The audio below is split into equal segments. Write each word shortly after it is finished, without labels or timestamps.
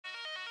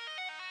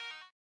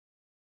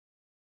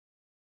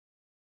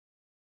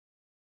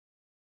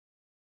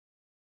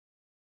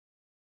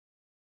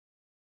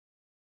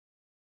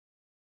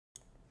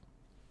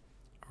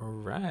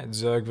Alright,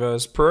 Zerg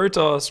vs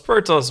Protoss,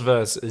 Protoss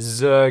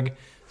vs Zerg,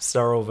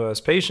 Serral vs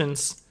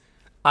Patience.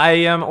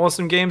 IEM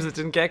awesome games that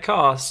didn't get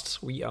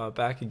cast. We are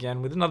back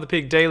again with another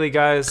PiG Daily,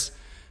 guys.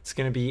 It's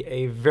going to be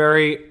a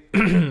very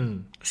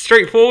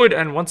straightforward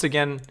and once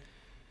again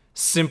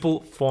simple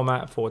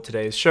format for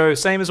today's show.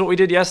 Same as what we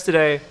did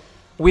yesterday.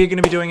 We're going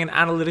to be doing an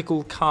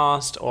analytical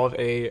cast of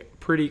a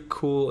pretty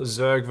cool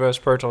Zerg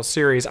vs Protoss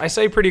series. I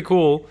say pretty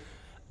cool.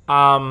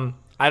 I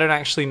don't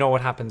actually know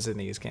what happens in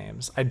these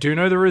games. I do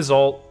know the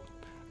result,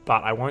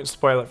 but I won't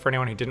spoil it for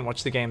anyone who didn't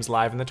watch the games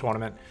live in the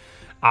tournament.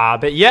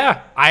 But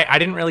yeah, I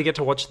didn't really get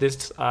to watch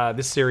this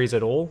this series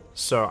at all,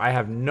 so I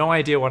have no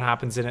idea what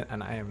happens in it,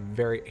 and I am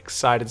very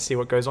excited to see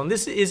what goes on.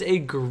 This is a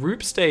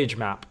group stage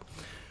map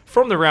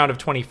from the round of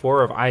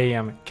 24 of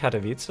IEM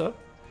Katowice,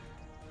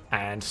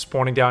 and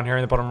spawning down here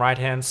in the bottom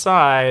right-hand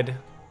side,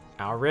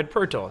 our red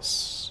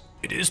Protoss.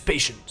 It is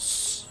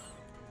Patience.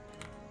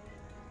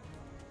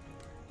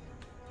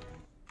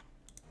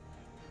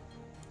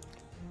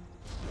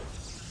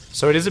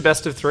 So it is a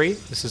best of 3.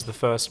 This is the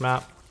first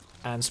map.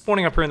 And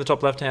spawning up here in the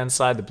top left-hand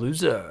side, the blue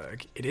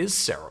Zerg, it is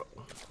Serral.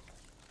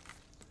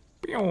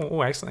 Oh,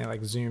 I accidentally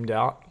zoomed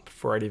out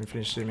before I'd even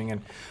finished zooming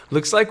in.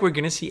 Looks like we're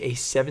going to see a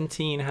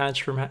 17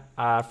 hatch from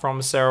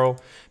Serral.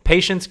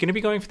 Patience going to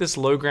be going for this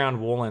low ground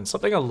wall in,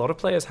 something a lot of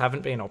players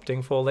haven't been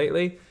opting for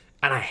lately.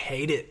 And I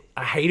hate it.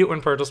 I hate it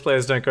when Protoss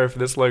players don't go for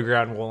this low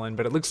ground wall in,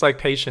 but it looks like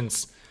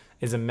Patience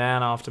is a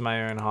man after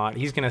my own heart.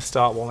 He's going to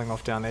start walling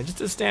off down there.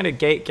 Just a standard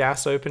gate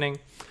gas opening.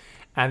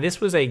 And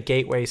this was a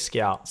gateway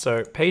scout,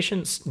 so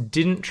Patience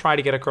didn't try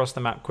to get across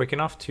the map quick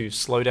enough to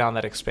slow down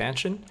that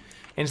expansion.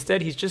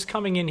 Instead, he's just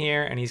coming in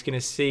here and he's going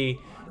to see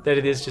that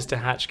it is just a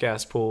hatch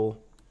gas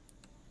pool.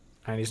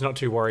 And he's not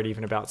too worried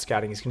even about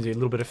scouting. He's going to do a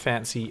little bit of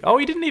fancy... Oh,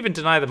 he didn't even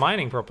deny the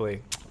mining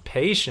properly.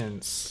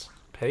 Patience.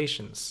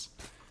 Patience.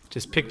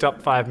 Just picked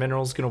up 5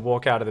 minerals, going to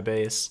walk out of the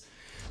base.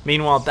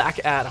 Meanwhile,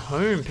 back at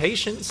home,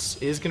 Patience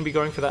is going to be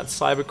going for that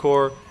cyber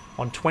core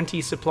on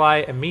 20 supply,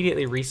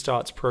 immediately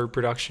restarts probe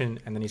production,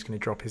 and then he's going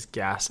to drop his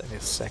gas and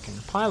his second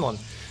pylon.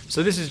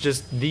 So this is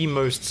just the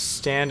most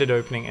standard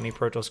opening any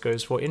Protoss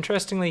goes for.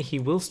 Interestingly, he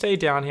will stay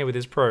down here with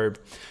his probe.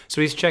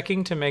 So he's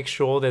checking to make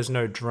sure there's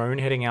no drone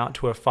heading out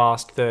to a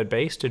fast third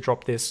base to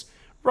drop this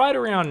right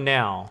around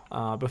now,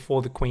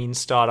 before the queens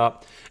start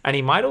up. And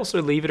he might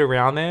also leave it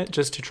around there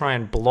just to try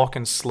and block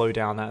and slow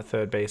down that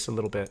third base a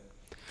little bit.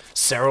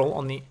 Serral,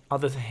 on the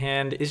other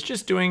hand, is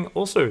just doing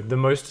also the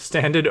most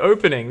standard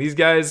opening. These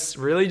guys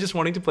really just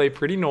wanting to play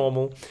pretty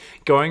normal,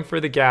 going for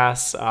the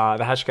gas,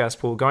 the hatch gas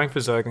pool, going for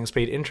Zergling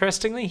speed.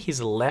 Interestingly,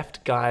 he's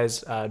left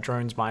guys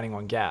drones mining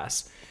on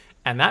gas.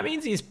 And that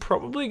means he's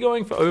probably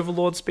going for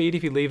Overlord speed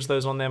if he leaves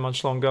those on there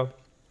much longer.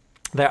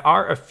 There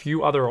are a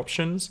few other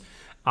options,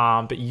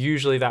 but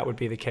usually that would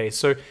be the case.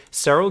 So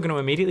Serral going to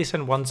immediately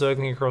send one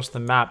Zergling across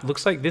the map.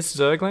 Looks like this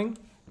Zergling...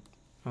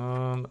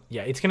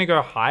 yeah, it's going to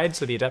go hide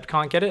so the Adept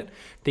can't get it.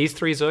 These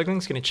 3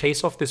 Zerglings going to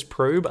chase off this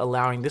probe,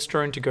 allowing this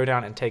drone to go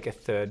down and take a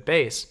third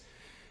base.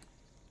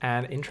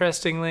 And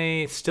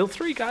interestingly, still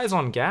 3 guys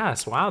on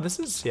gas. Wow, this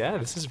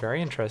is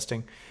very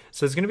interesting.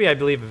 So there's going to be, I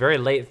believe, a very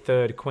late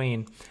third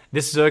queen.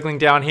 This Zergling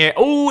down here.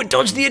 Oh, it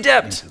dodged the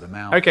Adept!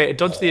 Okay, it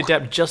dodged the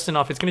Adept just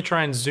enough. It's going to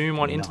try and zoom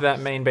on into that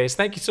main base.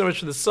 Thank you so much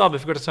for the sub. I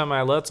forgot to turn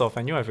my alerts off.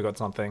 I knew I forgot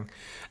something.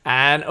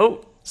 And,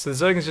 oh... So the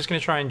Zergling's just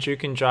going to try and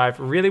juke and jive.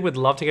 Really would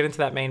love to get into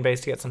that main base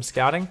to get some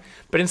scouting.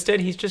 But instead,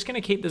 he's just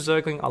going to keep the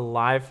Zergling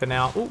alive for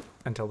now. Ooh,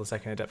 until the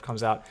second Adept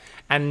comes out.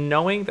 And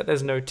knowing that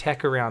there's no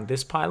tech around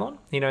this pylon,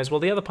 he knows, well,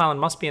 the other pylon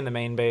must be in the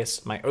main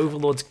base. My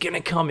Overlord's going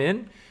to come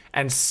in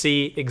and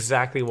see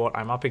exactly what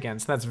I'm up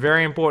against. And that's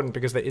very important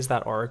because there is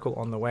that Oracle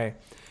on the way.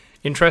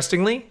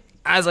 Interestingly,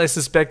 as I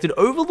suspected,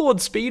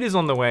 Overlord speed is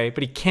on the way,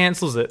 but he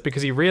cancels it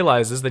because he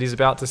realizes that he's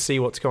about to see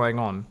what's going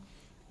on.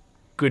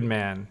 Good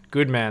man,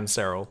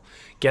 Serral.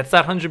 Gets that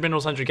 100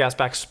 minerals, 100 gas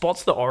back,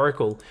 spots the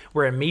Oracle.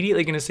 We're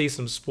immediately going to see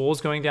some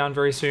spores going down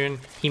very soon.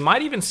 He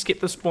might even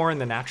skip the spore in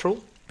the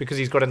natural because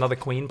he's got another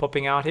queen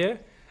popping out here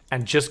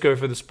and just go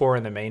for the spore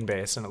in the main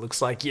base. And it looks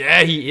like,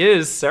 yeah, he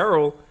is,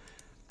 Serral.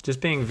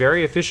 Just being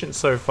very efficient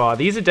so far.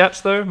 These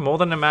Adepts, though, more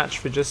than a match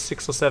for just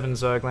 6 or 7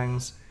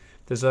 Zerglings.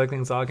 The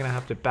Zerglings are going to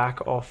have to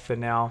back off for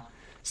now.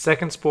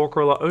 Second Spore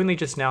Crawler only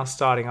just now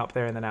starting up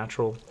there in the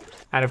natural.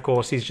 And of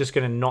course, he's just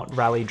going to not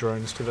rally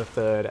drones to the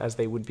third, as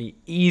they would be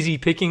easy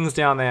pickings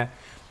down there.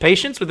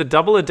 Patience with the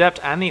double Adept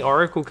and the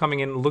Oracle coming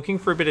in, looking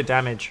for a bit of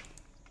damage.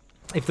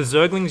 If the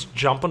Zerglings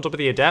jump on top of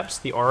the Adepts,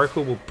 the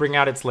Oracle will bring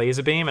out its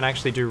laser beam and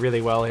actually do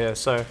really well here.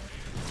 So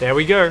there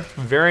we go.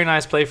 Very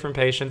nice play from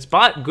Patience,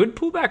 but good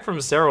pullback from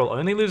Serral.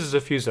 Only loses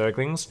a few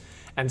Zerglings,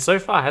 and so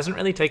far hasn't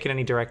really taken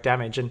any direct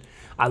damage. And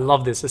I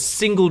love this. A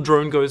single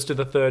drone goes to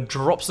the third,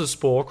 drops a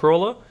Spore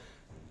Crawler,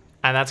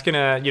 and that's going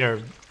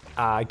to,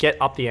 get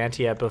up the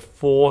ante here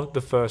before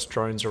the first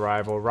drone's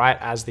arrival, right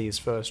as these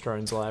first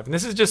drones arrive. And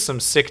this is just some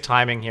sick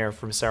timing here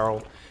from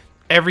Serral.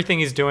 Everything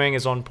he's doing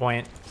is on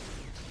point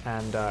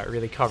and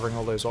really covering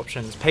all those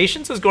options.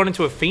 Patience has gone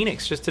into a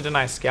Phoenix just to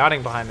deny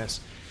scouting behind this.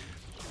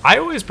 I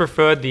always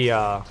preferred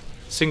the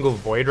single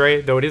Void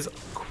Ray, though it is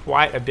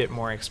quite a bit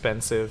more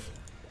expensive.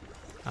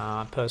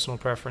 Personal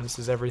preference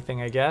is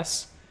everything, I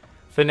guess.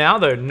 For now,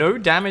 though, no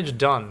damage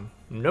done.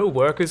 No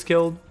workers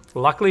killed.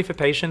 Luckily for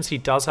Patience, he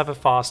does have a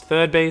fast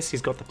third base.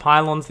 He's got the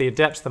pylons, the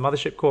adepts, the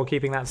mothership core,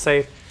 keeping that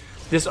safe.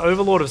 This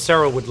Overlord of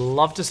Serral would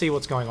love to see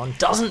what's going on.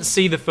 Doesn't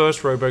see the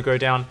first Robo go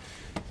down.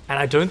 And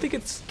I don't think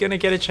it's going to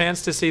get a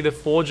chance to see the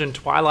Forge and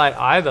Twilight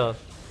either.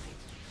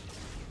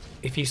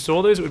 If he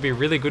saw those, it would be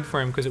really good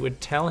for him because it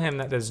would tell him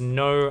that there's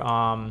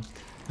no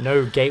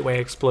gateway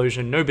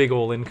explosion, no big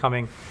all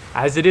incoming.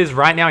 As it is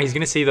right now, he's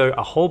going to see, though,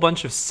 a whole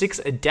bunch of 6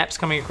 adepts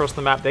coming across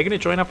the map. They're going to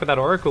join up with that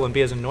Oracle and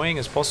be as annoying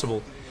as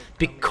possible.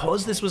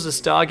 Because this was a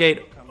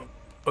Stargate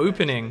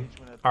opening...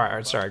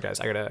 Alright, sorry guys,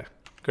 I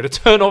gotta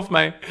turn off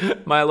my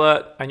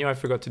alert. I knew I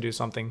forgot to do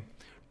something.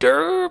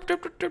 Derp,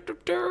 derp, derp, derp,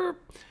 derp, derp.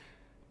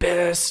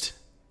 Best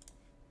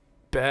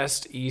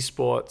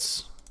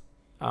esports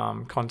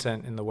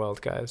content in the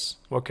world, guys.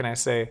 What can I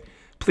say?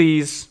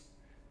 Please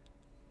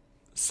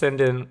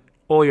send in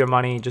all your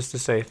money just to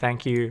say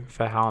thank you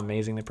for how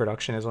amazing the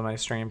production is on my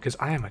stream, because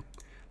I am a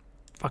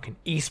fucking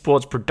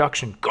esports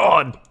production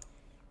god.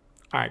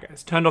 Alright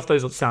guys, turned off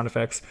those sound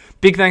effects.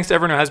 Big thanks to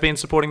everyone who has been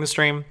supporting the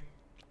stream.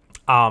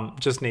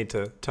 Just need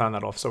to turn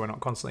that off so we're not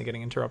constantly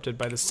getting interrupted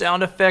by the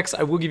sound effects.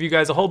 I will give you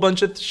guys a whole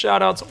bunch of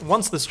shout outs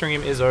once the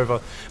stream is over.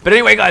 But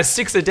anyway guys,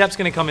 6 adepts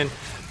going to come in.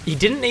 He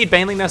didn't need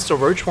Baneling Nest or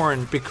Roach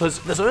Warren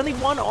because there's only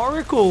 1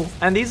 Oracle,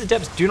 and these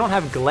adepts do not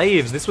have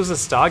glaives. This was a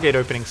Stargate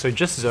opening, so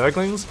just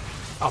Zerglings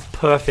are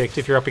perfect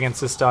if you're up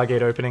against a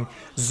Stargate opening.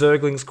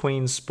 Zerglings,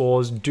 Queens,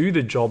 Spores do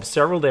the job.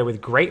 Serral there with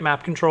great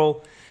map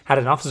control. Had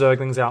enough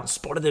Zerglings out,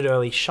 spotted it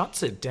early,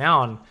 shuts it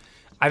down.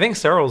 I think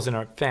Serral's in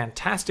a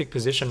fantastic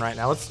position right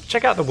now. Let's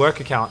check out the work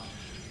account.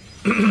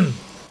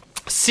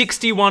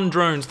 61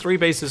 drones, 3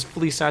 bases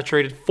fully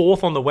saturated,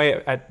 4th on the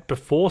way at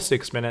before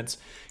 6 minutes.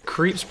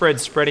 Creep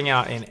spread spreading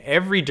out in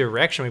every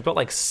direction. We've got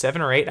like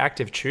 7 or 8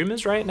 active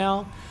tumors right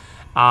now.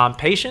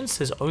 Patience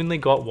has only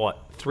got, what,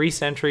 3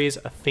 sentries,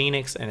 a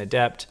Phoenix, and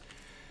Adept.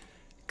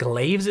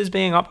 Glaives is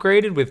being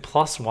upgraded with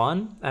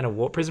 +1, and a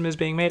Warp Prism is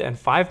being made, and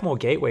 5 more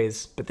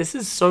gateways. But this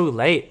is so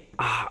late.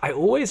 I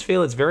always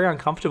feel it's very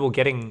uncomfortable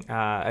getting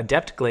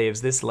Adept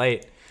Glaives this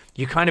late.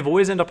 You kind of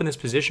always end up in this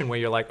position where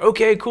you're like,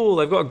 okay, cool,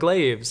 I've got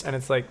Glaives. And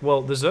it's like,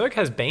 well, the Zerg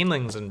has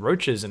Banelings and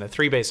Roaches and a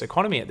 3-base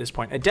economy at this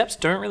point. Adepts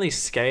don't really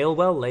scale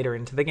well later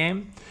into the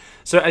game.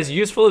 So as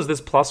useful as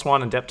this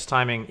 +1 Adept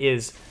timing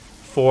is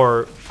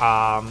for...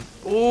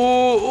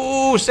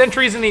 ooh,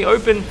 sentries in the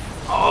open.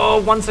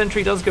 Oh, 1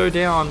 sentry does go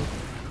down.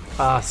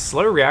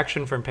 Slow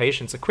reaction from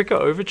Patience. A quicker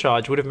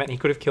overcharge would have meant he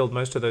could have killed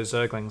most of those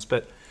Zerglings.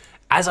 But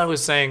as I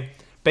was saying,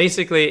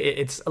 basically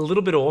it's a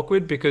little bit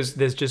awkward because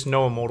there's just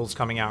no Immortals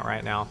coming out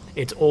right now.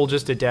 It's all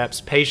just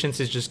Adepts. Patience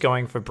is just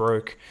going for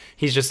broke.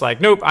 He's just like,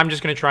 nope, I'm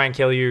just going to try and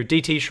kill you.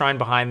 DT Shrine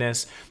behind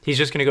this. He's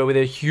just going to go with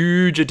a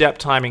huge Adept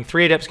timing.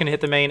 3 Adepts going to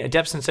hit the main.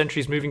 Adepts and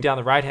Sentries moving down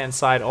the right-hand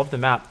side of the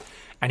map.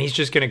 And he's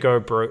just going to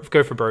go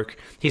for broke.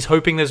 He's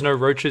hoping there's no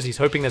Roaches. He's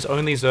hoping there's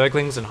only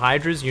Zerglings and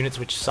Hydras, units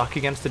which suck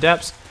against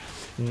Adepts.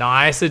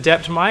 Nice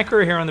Adept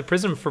micro here on the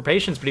Prism for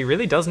Patience, but he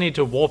really does need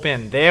to warp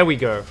in. There we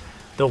go.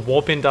 The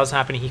warp in does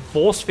happen. He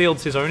force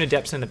fields his own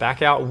Adepts in the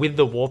back out with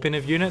the warp in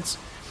of units.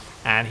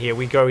 And here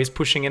we go. He's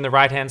pushing in the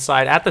right-hand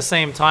side. At the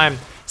same time,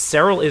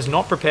 Serral is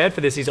not prepared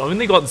for this. He's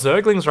only got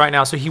Zerglings right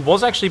now, so he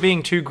was actually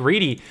being too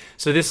greedy.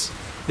 So this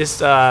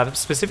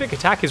specific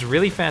attack is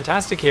really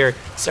fantastic here.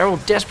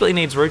 Serral desperately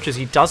needs Roaches.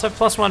 He does have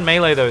 +1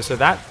 melee, though, so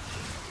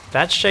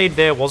that shade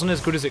there wasn't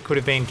as good as it could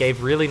have been.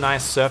 Gave really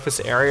nice surface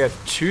area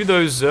to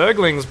those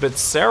Zerglings, but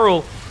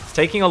Serral is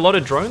taking a lot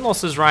of drone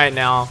losses right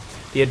now.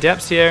 The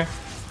Adepts here,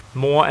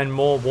 more and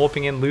more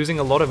warping in, losing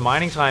a lot of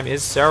mining time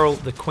is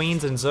Serral. The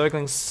Queens and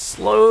Zerglings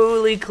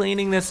slowly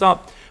cleaning this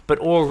up, but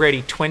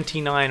already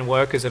 29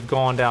 workers have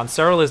gone down.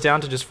 Serral is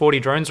down to just 40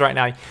 drones right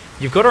now.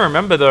 You've got to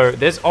remember though,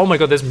 oh my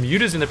god, there's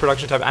mutas in the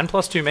production tab and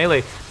 +2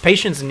 melee.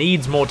 Patience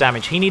needs more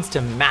damage. He needs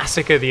to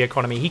massacre the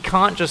economy. He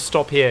can't just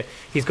stop here.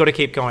 He's got to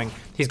keep going.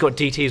 He's got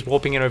DTs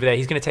warping in over there.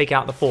 He's going to take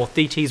out the 4th.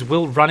 DTs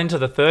will run into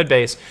the 3rd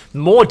base.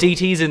 More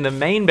DTs in the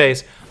main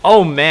base.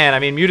 Oh man, I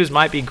mean, mutas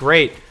might be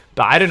great,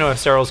 but I don't know if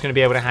Serral's going to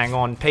be able to hang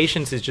on.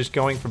 Patience is just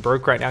going for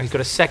broke right now. He's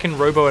got a 2nd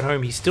Robo at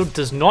home. He still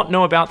does not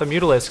know about the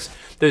Mutalisks.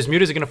 Those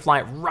mutas are going to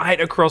fly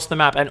right across the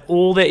map, and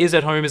all there is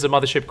at home is a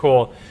Mothership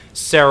Core.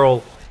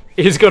 Serral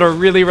is going to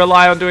really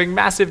rely on doing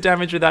massive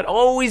damage with that.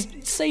 Oh, he's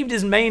saved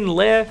his main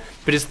lair,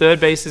 but his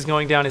 3rd base is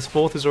going down. His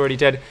 4th is already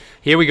dead.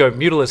 Here we go.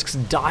 Mutalisks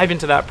dive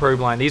into that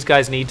probe line. These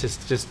guys need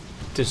to just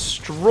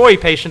destroy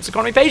Patience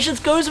economy. Patience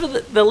goes for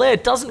the lair,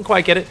 doesn't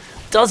quite get it.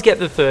 Does get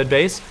the 3rd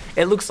base.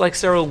 It looks like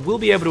Serral will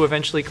be able to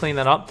eventually clean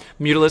that up.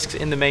 Mutalisks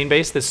in the main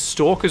base. There's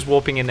Stalkers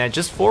warping in there.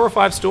 Just 4 or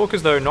 5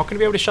 Stalkers, though. Not going to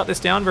be able to shut this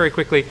down very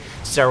quickly.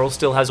 Serral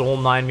still has all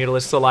 9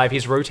 Mutalisks alive.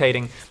 He's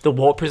rotating. The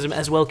Warp Prism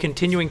as well,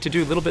 continuing to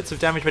do little bits of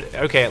damage. But,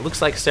 okay, it looks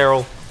like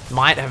Serral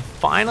might have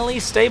finally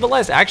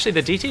stabilized. Actually,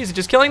 the DTs are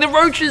just killing the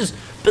Roaches.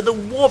 But the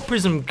Warp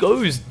Prism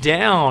goes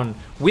down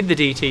with the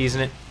DTs,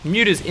 and it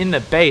mutas in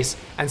the base.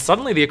 And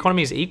suddenly the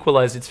economy is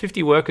equalized. It's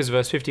 50 workers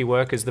versus 50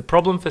 workers. The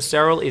problem for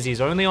Serral is he's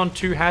only on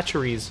 2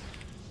 hatcheries.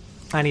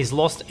 And he's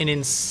lost an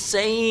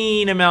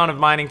insane amount of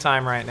mining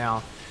time right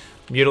now.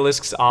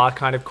 Mutalisks are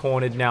kind of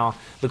cornered now.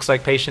 Looks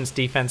like Patient's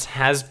defense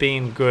has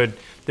been good.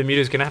 The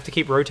Muta's going to have to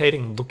keep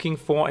rotating, looking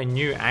for a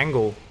new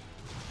angle.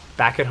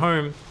 Back at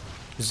home,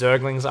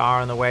 Zerglings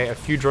are on the way. A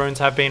few drones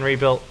have been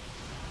rebuilt.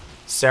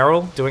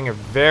 Serral doing a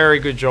very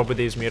good job with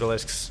these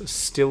Mutalisks,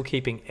 still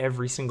keeping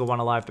every single one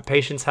alive. But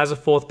Patience has a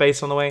 4th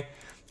base on the way.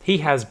 He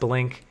has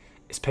Blink.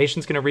 Is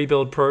Patience going to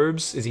rebuild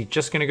probes? Is he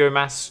just going to go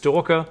mass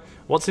Stalker?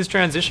 What's his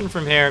transition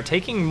from here?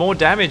 Taking more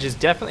damage is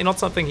definitely not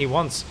something he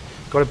wants.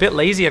 Got a bit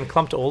lazy and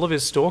clumped all of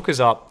his Stalkers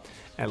up.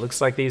 And it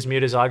looks like these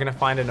Mutas are going to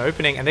find an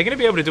opening. And they're going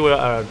to be able to do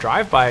a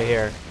drive-by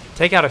here.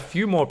 Take out a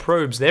few more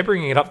probes. They're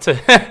bringing it up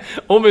to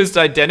almost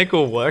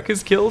identical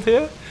workers killed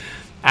here.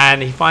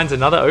 And he finds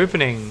another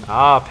opening.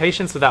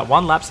 Patience with that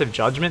one lapse of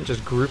judgment,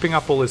 just grouping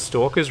up all his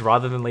Stalkers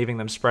rather than leaving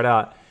them spread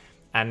out.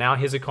 And now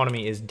his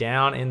economy is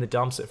down in the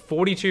dumps at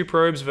 42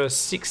 probes versus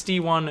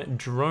 61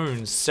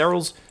 drones.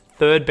 Serral's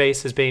 3rd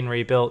base has been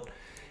rebuilt.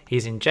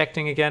 He's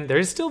injecting again. There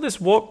is still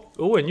this warp.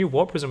 Oh, a new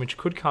warp prism which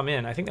could come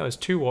in. I think there was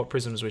 2 warp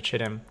prisms which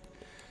hit him.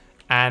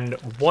 And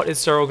what is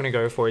Serral going to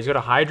go for? He's got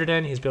a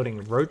Hydroden. He's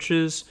building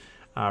Roaches.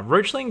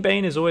 Roachling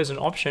Bane is always an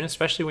option,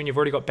 especially when you've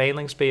already got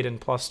Baneling speed and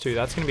 +2.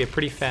 That's going to be a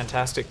pretty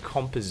fantastic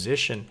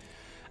composition.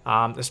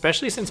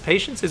 Especially since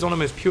Patience is on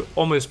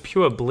almost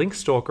pure Blink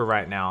Stalker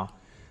right now.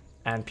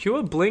 And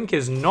pure Blink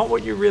is not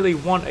what you really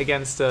want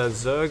against a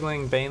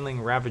Zergling,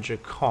 Baneling, Ravager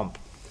comp.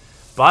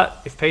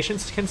 But if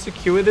Patience can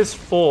secure this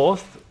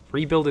 4th,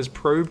 rebuild his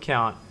probe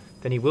count,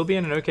 then he will be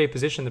in an okay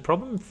position. The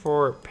problem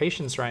for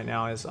Patience right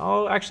now is,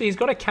 actually he's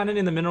got a cannon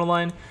in the mineral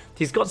line.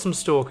 He's got some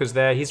Stalkers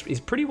there. He's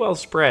pretty well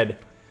spread.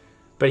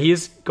 But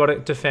he's got to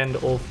defend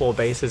all 4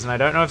 bases. And I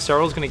don't know if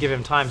Serral's going to give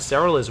him time.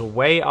 Serral is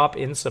way up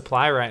in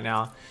supply right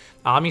now.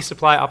 Army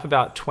supply up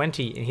about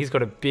 20, and he's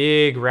got a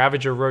big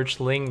Ravager,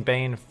 Roach, Ling,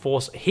 Bane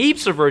force.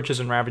 Heaps of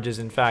Roaches and Ravagers,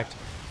 in fact,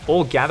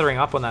 all gathering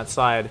up on that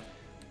side.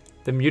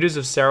 The Mutas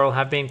of Serral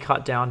have been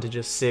cut down to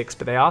just 6,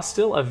 but they are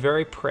still a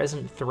very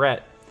present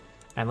threat.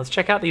 And let's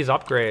check out these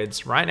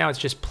upgrades. Right now, it's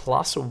just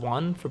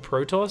 +1 for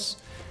Protoss,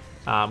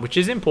 which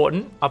is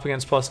important up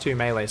against +2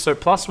 melee. So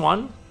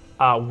 +1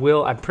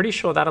 I'm pretty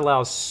sure that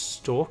allows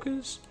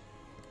Stalkers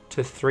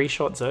to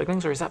 3-shot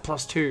Zerglings, or is that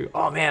 +2?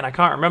 Oh man, I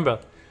can't remember.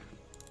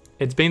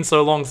 It's been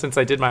so long since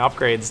I did my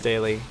upgrades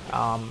daily,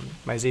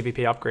 my ZVP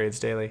upgrades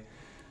daily.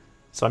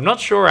 So I'm not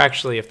sure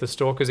actually if the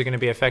Stalkers are going to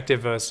be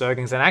effective versus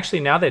Zerglings. And actually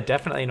now they're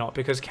definitely not,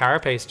 because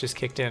Carapace just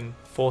kicked in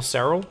for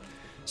Serral.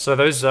 So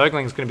those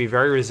Zerglings are going to be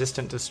very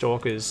resistant to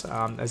Stalkers,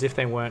 as if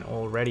they weren't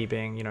already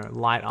being, you know,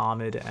 light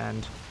armored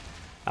and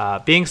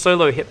being so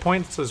low hit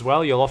points as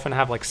well. You'll often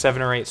have like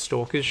 7 or 8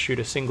 Stalkers shoot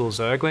a single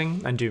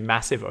Zergling and do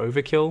massive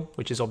overkill,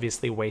 which is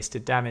obviously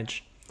wasted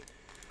damage.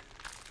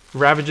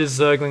 Ravagers,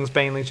 Zerglings,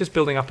 Banelings, just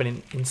building up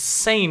an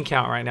insane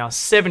count right now.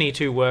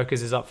 72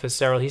 workers is up for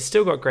Serral. He's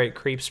still got great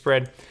creep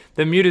spread.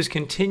 The Muta's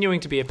continuing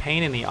to be a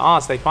pain in the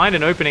arse. They find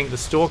an opening. The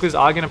Stalkers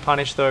are going to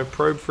punish though.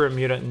 Probe for a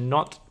Muta,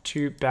 not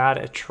too bad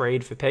a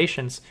trade for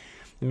Patience.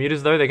 The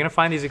Mutas though, they're going to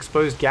find these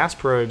exposed gas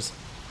probes.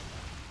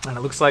 And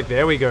it looks like,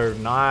 there we go,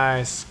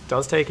 nice.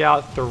 Does take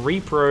out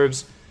 3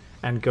 probes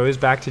and goes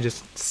back to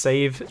just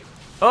save.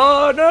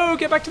 Oh no,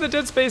 get back to the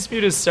dead space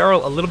Mutas.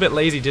 Serral, a little bit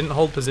lazy, didn't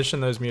hold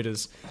position those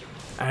Mutas.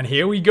 And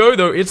here we go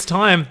though, it's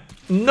time.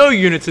 No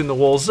units in the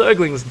wall.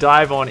 Zerglings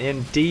dive on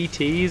in,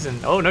 DTs,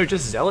 and oh no,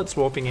 just Zealots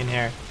warping in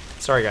here.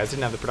 Sorry guys,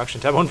 didn't have the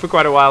production tab on for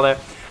quite a while there.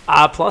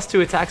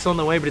 +2 attacks on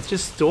the way, but it's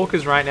just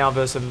Stalkers right now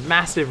versus a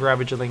massive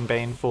Ravagerling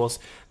Bane force.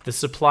 The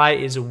supply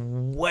is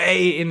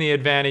way in the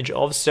advantage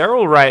of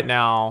Serral right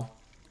now.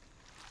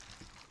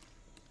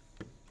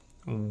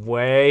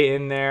 Way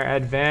in their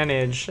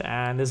advantage,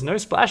 and there's no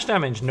splash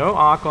damage, no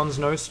Archons,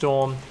 no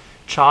Storm.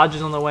 Charge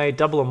is on the way,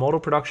 double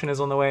Immortal production is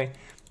on the way.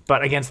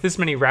 But against this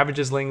many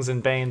Ravagers, Lings,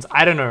 and Banes,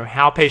 I don't know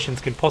how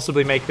Patience can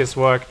possibly make this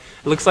work.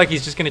 It looks like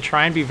he's just going to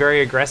try and be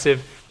very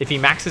aggressive. If he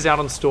maxes out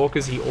on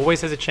Stalkers, he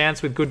always has a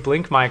chance with good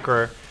Blink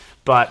Micro.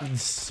 But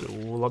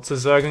lots of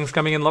Zerglings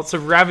coming in, lots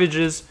of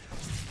Ravagers.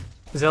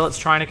 Zealots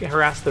trying to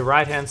harass the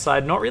right-hand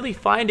side, not really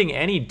finding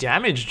any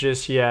damage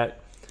just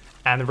yet.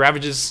 And the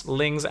Ravagers,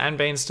 Lings, and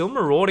Banes still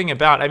marauding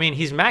about. I mean,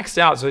 he's maxed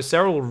out, so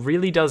Serral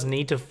really does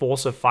need to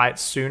force a fight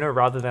sooner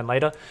rather than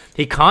later.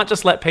 He can't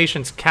just let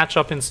Patience catch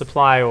up in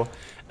supply, or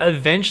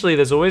eventually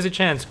there's always a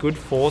chance. Good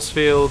force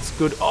fields,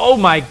 good... Oh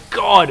my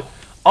god!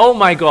 Oh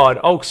my god!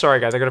 Oh, sorry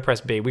guys, I gotta press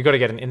B. We gotta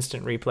get an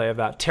instant replay of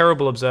that.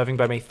 Terrible observing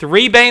by me.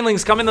 3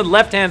 Banelings come in the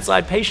left-hand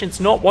side. Patience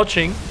not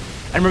watching.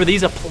 And remember,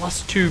 these are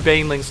 +2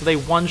 Banelings, so they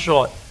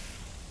one-shot.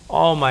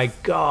 Oh my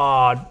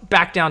god.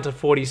 Back down to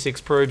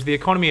 46 probes. The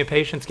economy of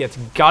Patience gets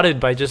gutted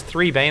by just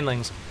 3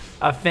 Banelings.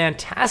 A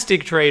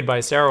fantastic trade by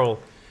Serral.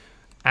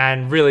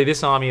 And really,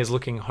 this army is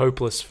looking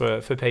hopeless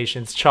for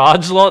Patience.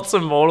 Charge lots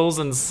of Mortals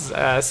and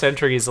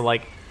Sentries are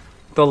like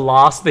the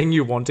last thing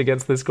you want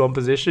against this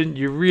composition.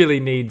 You really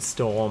need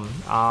Storm.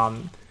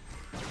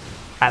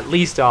 At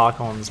least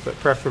Archons, but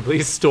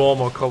preferably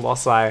Storm or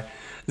Colossi.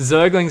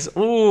 Zerglings,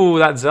 ooh,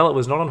 that Zealot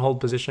was not on hold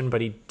position,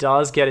 but he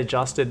does get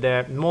adjusted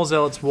there. More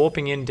Zealots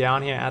warping in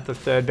down here at the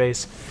third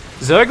base.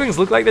 Zerglings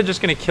look like they're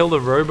just going to kill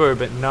the Robo,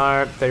 but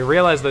no, they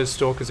realize those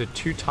Stalkers are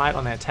too tight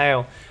on their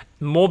tail.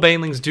 More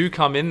Banelings do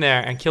come in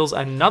there and kills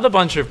another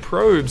bunch of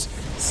probes.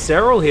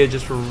 Serral here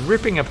just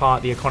ripping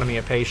apart the economy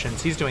of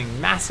Patience. He's doing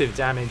massive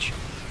damage.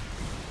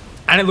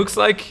 And it looks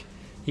like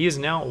he is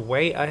now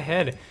way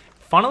ahead.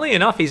 Funnily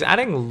enough, he's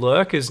adding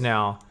Lurkers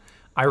now.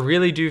 I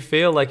really do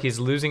feel like he's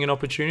losing an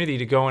opportunity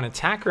to go and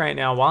attack right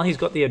now while he's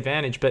got the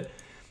advantage, but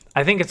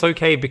I think it's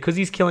okay because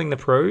he's killing the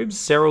probes.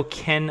 Serral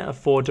can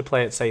afford to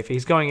play it safe.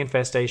 He's going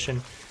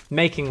Infestation,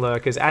 making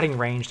Lurkers, adding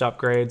ranged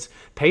upgrades.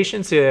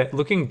 Patience here,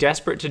 looking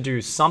desperate to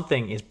do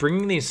something, is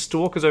bringing these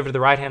Stalkers over to the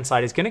right-hand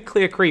side. He's going to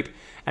clear creep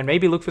and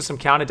maybe look for some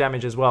counter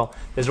damage as well.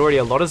 There's already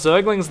a lot of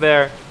Zerglings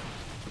there,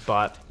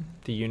 but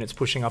the unit's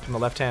pushing up on the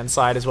left-hand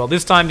side as well.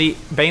 This time, the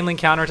Baneling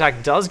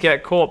counterattack does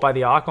get caught by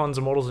the Archons,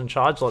 Immortals, and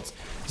Chargelots.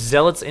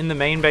 Zealots in the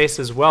main base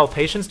as well.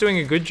 Patience doing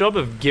a good job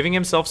of giving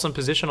himself some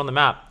position on the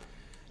map.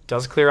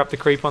 Does clear up the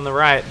creep on the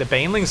right. The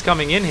Baneling's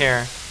coming in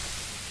here.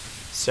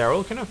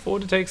 Serral can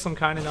afford to take some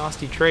kind of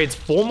nasty trades.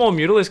 4 more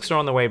Mutalisks are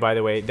on the way, by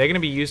the way. They're going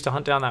to be used to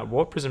hunt down that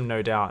Warp Prism,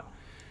 no doubt.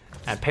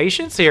 And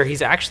Patience here,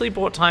 he's actually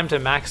bought time to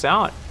max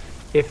out.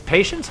 If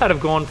Patience had have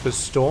gone for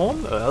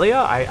Storm earlier,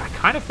 I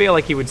kind of feel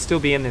like he would still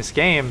be in this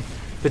game.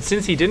 But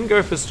since he didn't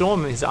go for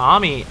Storm, his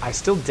army, I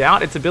still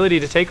doubt its ability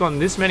to take on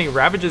this many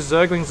Ravagers,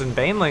 Zerglings, and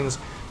Banelings.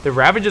 The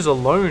Ravagers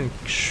alone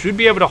should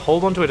be able to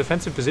hold on to a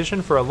defensive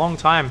position for a long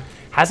time.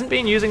 Hasn't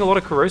been using a lot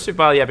of Corrosive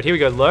Bile yet, but here we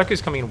go.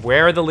 Lurkers coming in.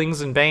 Where are the Lings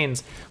and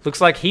Banes?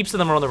 Looks like heaps of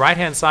them are on the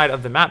right-hand side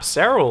of the map.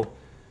 Serral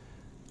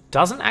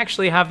doesn't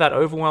actually have that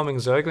overwhelming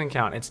Zergling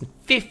count. It's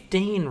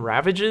 15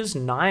 Ravagers,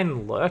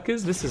 9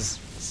 Lurkers. This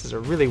is a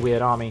really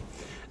weird army.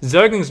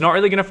 Zergling's not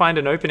really going to find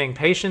an opening.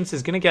 Patience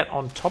is going to get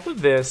on top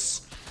of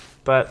this,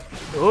 but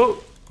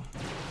oh,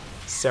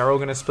 Serral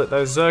going to split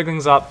those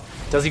Zerglings up.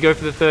 Does he go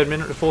for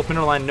the fourth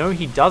mineral line? No,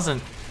 he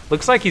doesn't.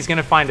 Looks like he's going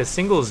to find a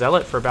single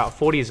Zealot for about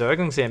 40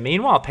 Zerglings here.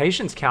 Meanwhile,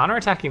 Patience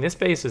counterattacking this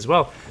base as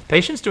well.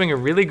 Patience doing a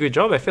really good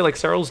job. I feel like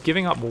Serral's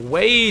giving up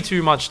way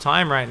too much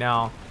time right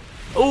now.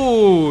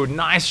 Oh,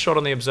 nice shot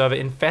on the Observer.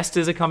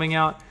 Infestors are coming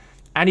out,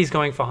 and he's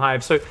going for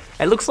Hive. So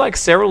it looks like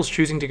Serral's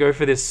choosing to go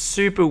for this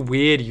super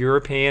weird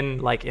European,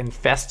 like,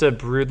 Infestor,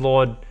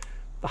 Broodlord,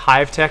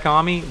 Hive Tech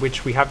army,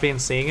 which we have been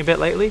seeing a bit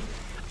lately.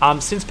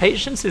 Since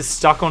Patience is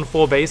stuck on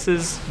 4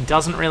 bases,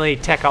 doesn't really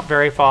tech up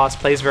very fast,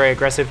 plays very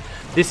aggressive,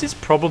 this is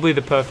probably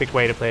the perfect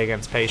way to play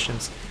against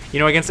Patience. You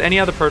know, against any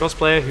other Protoss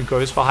player who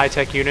goes for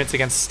high-tech units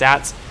against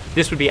stats,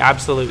 this would be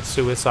absolute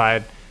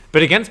suicide.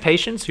 But against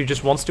Patience, who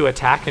just wants to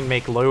attack and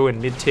make low and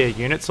mid-tier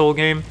units all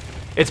game,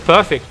 it's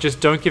perfect. Just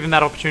don't give him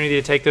that opportunity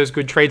to take those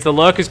good trades. The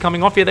Lurkers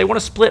coming off here, they want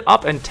to split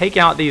up and take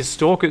out these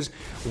Stalkers.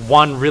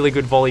 One really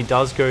good volley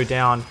does go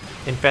down.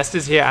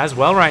 Infestors here as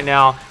well right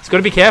now. He's got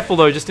to be careful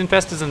though, just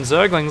Infestors and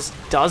Zerglings.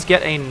 Does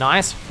get a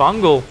nice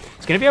fungal.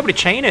 He's going to be able to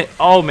chain it.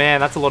 Oh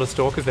man, that's a lot of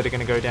Stalkers that are going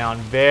to go down.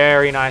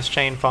 Very nice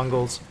chain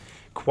fungals.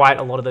 Quite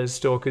a lot of those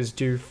Stalkers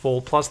do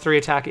fall. +3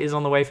 attack is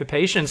on the way for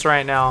Patience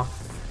right now.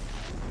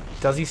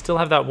 Does he still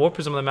have that Warp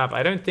Prism on the map?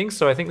 I don't think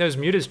so. I think those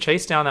Mutas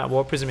chased down that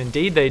Warp Prism.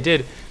 Indeed, they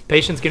did.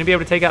 Patience going to be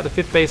able to take out the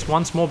 5th base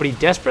once more, but he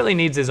desperately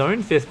needs his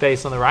own 5th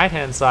base on the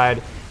right-hand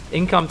side.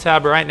 Income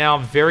tab right now,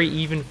 very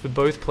even for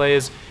both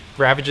players.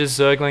 Ravagers,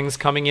 Zerglings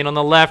coming in on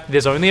the left.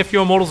 There's only a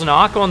few Immortals and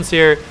Archons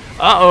here.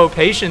 Uh-oh,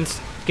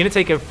 Patience going to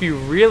take a few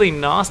really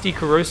nasty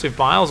Corrosive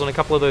Biles on a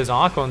couple of those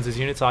Archons. His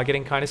units are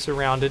getting kind of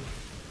surrounded.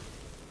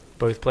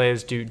 Both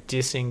players do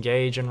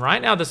disengage, and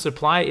right now the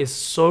supply is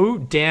so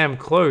damn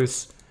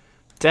close.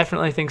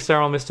 Definitely think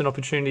Serral missed an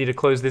opportunity to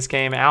close this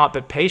game out,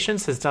 but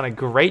Patience has done a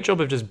great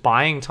job of just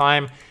buying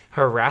time,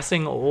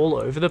 harassing all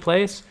over the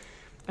place.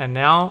 And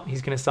now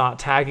he's going to start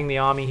tagging the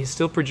army. He's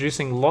still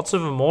producing lots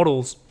of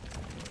Immortals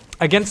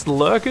against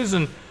Lurkers,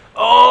 and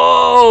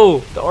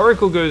oh, the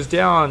Oracle goes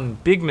down.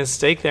 Big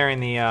mistake there in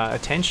the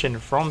attention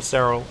from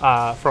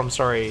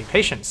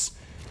Patience.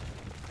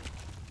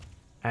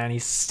 And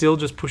he's still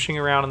just pushing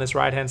around on this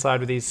right-hand side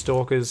with these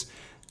Stalkers.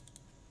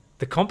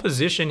 The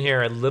composition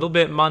here, a little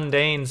bit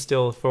mundane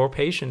still for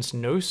Patience.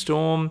 No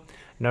Storm,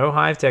 no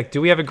Hive Tech.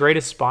 Do we have a Great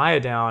Aspire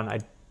down?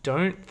 I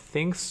don't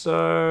think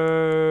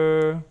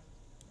so.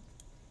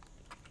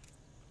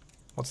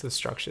 What's the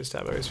structures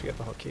tab? I always forget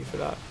the hotkey for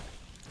that.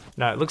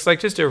 No, it looks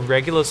like just a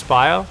regular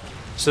Spire.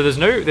 So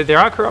there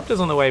are Corruptors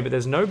on the way, but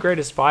there's no Great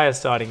Aspire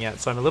starting yet.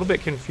 So I'm a little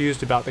bit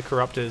confused about the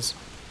Corruptors.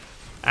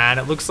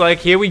 And it looks like,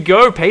 here we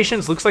go.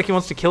 Patience looks like he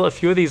wants to kill a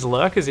few of these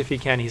Lurkers if he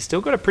can. He's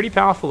still got a pretty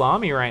powerful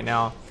army right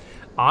now.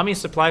 Army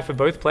supply for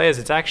both players,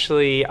 it's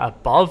actually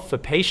above for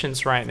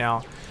Patience right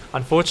now.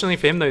 Unfortunately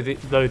for him,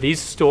 though,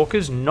 these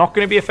Stalkers not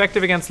going to be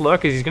effective against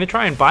Lurkers. He's going to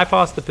try and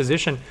bypass the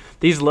position.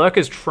 These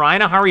Lurkers trying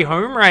to hurry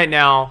home right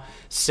now.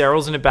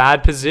 Serral's in a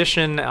bad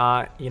position,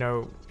 you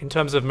know, in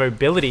terms of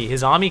mobility.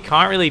 His army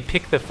can't really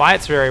pick the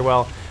fights very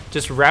well.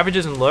 Just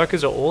Ravagers and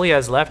Lurkers are all he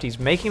has left. He's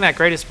making that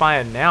Great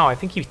Aspire now. I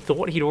think he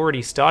thought he'd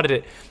already started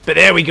it. But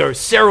there we go.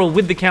 Serral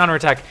with the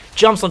counterattack.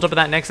 Jumps on top of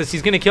that Nexus.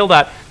 He's going to kill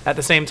that. At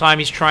the same time,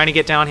 he's trying to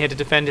get down here to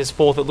defend his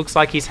 4th. It looks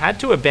like he's had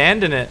to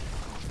abandon it.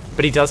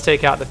 But he does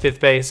take out the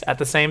 5th base. At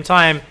the same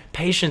time,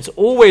 Patience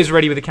always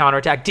ready with a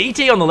counterattack.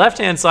 DT on the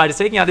left-hand side is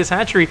taking out this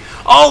hatchery.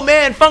 Oh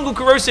man, Fungal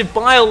Corrosive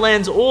Bile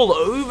lands all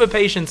over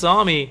Patience's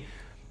army.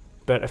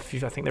 But I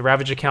think the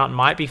Ravager count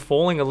might be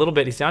falling a little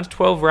bit. He's down to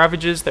 12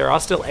 Ravagers. There are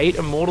still 8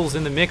 Immortals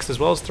in the mix, as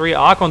well as 3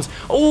 Archons.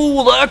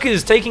 Oh,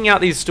 Lurkers taking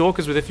out these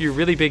Stalkers with a few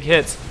really big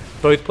hits.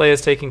 Both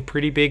players taking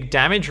pretty big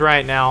damage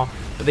right now.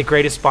 But the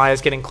Great Aspire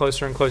is getting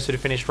closer and closer to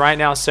finish. Right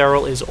now,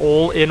 Serral is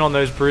all in on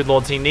those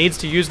Broodlords. He needs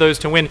to use those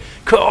to win.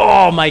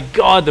 Oh my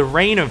god, the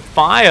Rain of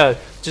Fire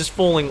just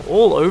falling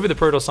all over the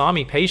Protoss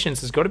army.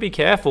 Patience has got to be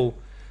careful.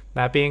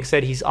 That being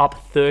said, he's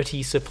up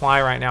 30 supply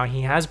right now.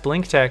 He has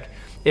Blink Tech.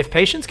 If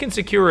Patience can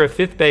secure a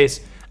 5th base,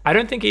 I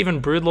don't think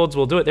even Broodlords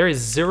will do it. There is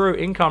 0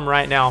 income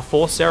right now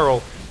for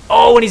Serral.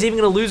 Oh, and he's even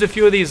going to lose a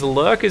few of these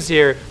Lurkers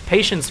here.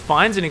 Patience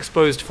finds an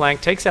exposed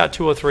flank, takes out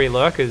 2 or 3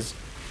 Lurkers.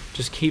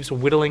 Just keeps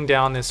whittling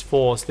down this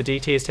force. The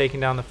DT is taking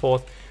down the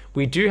 4th.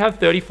 We do have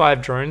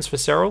 35 drones for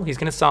Serral. He's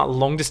going to start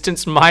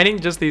long-distance mining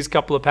just these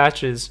couple of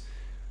patches.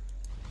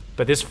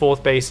 But this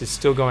 4th base is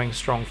still going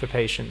strong for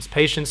Patience.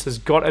 Patience has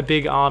got a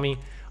big army.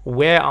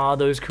 Where are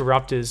those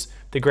Corruptors?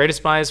 The Great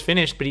Aspire is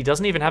finished, but he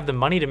doesn't even have the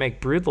money to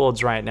make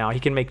Broodlords right now. He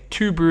can make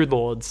 2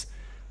 Broodlords.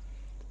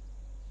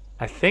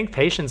 I think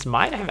Patience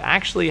might have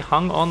actually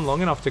hung on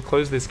long enough to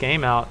close this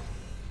game out.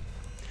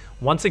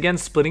 Once again,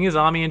 splitting his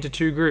army into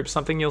 2 groups,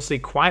 something you'll see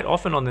quite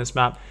often on this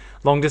map.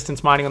 Long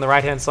distance mining on the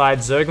right-hand side.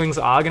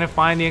 Zerglings are going to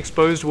find the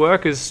exposed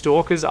workers.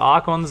 Stalkers,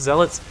 Archons,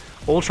 Zealots,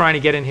 all trying to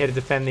get in here to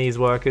defend these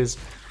workers.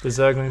 The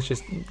Zerglings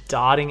just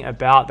darting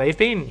about. They've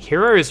been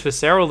heroes for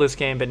Serral this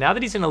game, but now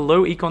that he's in a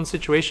low econ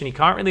situation, he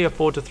can't really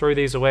afford to throw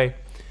these away.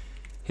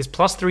 His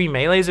 +3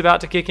 melee is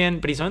about to kick in,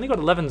 but he's only got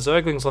 11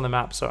 Zerglings on the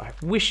map, so I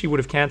wish he would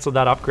have cancelled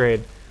that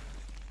upgrade.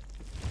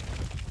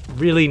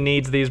 Really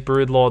needs these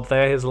Broodlords.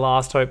 They're his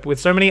last hope. With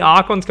so many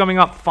Archons coming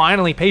up,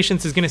 finally,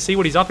 Patience is going to see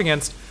what he's up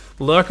against.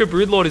 Lurker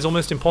Broodlord is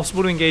almost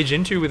impossible to engage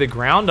into with a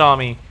ground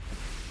army.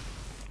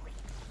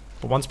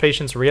 But once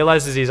Patience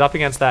realizes he's up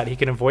against that, he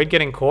can avoid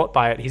getting caught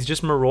by it. He's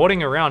just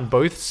marauding around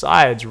both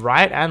sides,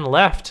 right and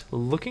left,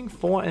 looking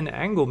for an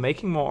angle,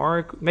 making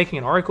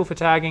an Oracle for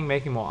tagging,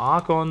 making more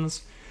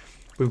Archons.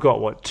 We've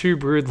got, what, 2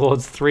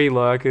 Broodlords, 3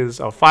 Lurkers,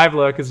 or 5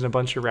 Lurkers and a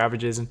bunch of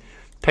Ravagers. And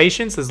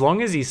Patience, as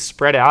long as he's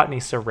spread out and he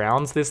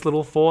surrounds this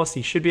little force,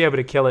 he should be able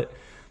to kill it.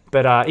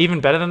 But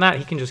even better than that,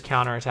 he can just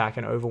counterattack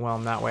and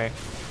overwhelm that way.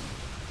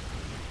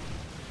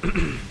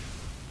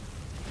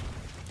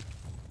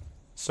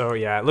 So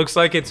yeah, it looks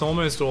like it's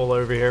almost all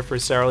over here for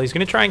Serral. He's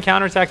going to try and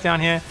counterattack down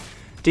here.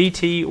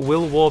 DT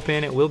will warp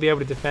in. It will be able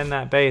to defend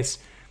that base.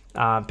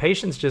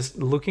 Patience just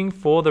looking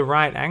for the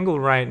right angle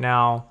right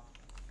now.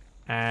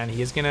 And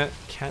he is going to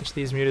catch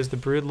these mutas. The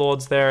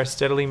Broodlords there are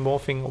steadily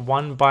morphing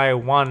one by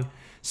one.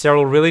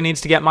 Serral really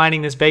needs to get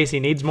mining this base. He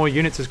needs more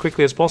units as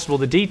quickly as possible.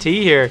 The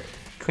DT here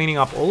cleaning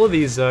up all of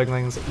these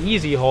Zerglings.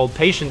 Easy hold.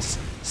 Patience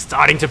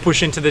starting to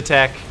push into the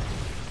tech.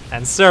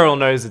 And Serral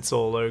knows it's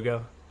all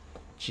ogre.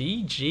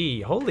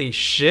 GG. Holy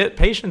shit.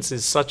 Patience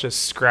is such a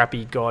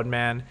scrappy god,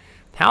 man.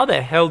 How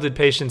the hell did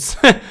Patience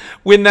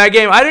win that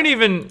game? I don't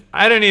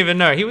even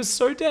know. He was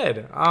so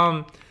dead.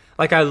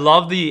 Like, I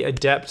love the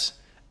Adept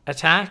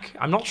attack.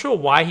 I'm not sure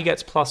why he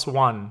gets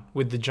 +1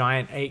 with the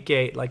giant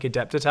 8-gate like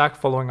Adept attack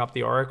following up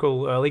the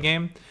Oracle early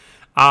game.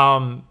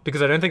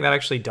 Because I don't think that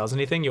actually does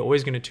anything. You're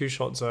always going to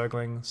 2-shot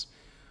Zerglings.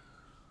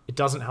 It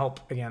doesn't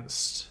help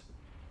against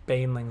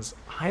Banelings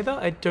either,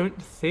 I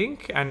don't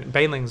think. And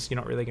Banelings you're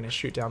not really going to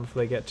shoot down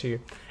before they get to you.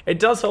 It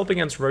does help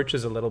against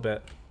Roaches a little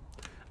bit.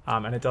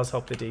 And it does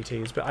help the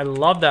DTs. But I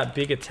love that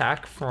big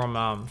attack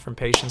from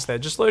Patience there.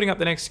 Just loading up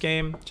the next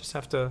game. Just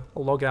have to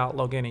log out,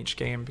 log in each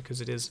game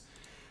because it is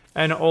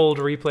an old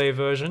replay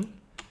version.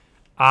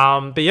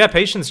 But yeah,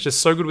 Patience just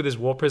so good with his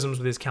War Prisms,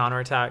 with his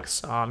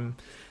counterattacks.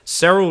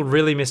 Serral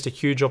really missed a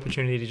huge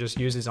opportunity to just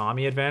use his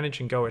army advantage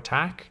and go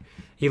attack.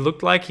 He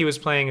looked like he was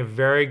playing a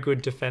very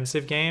good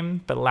defensive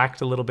game, but lacked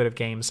a little bit of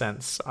game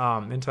sense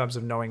in terms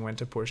of knowing when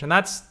to push. And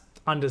that's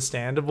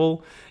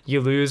understandable.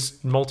 You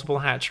lose multiple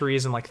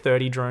hatcheries and like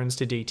 30 drones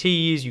to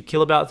DTs. You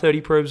kill about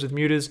 30 probes with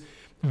mutas.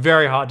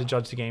 Very hard to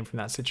judge the game from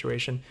that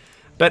situation.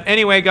 But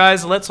anyway,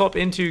 guys, let's hop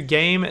into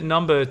game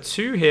number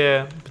 2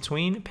 here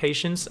between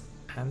Patience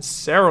and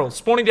Serral.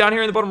 Spawning down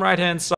here in the bottom right-hand side.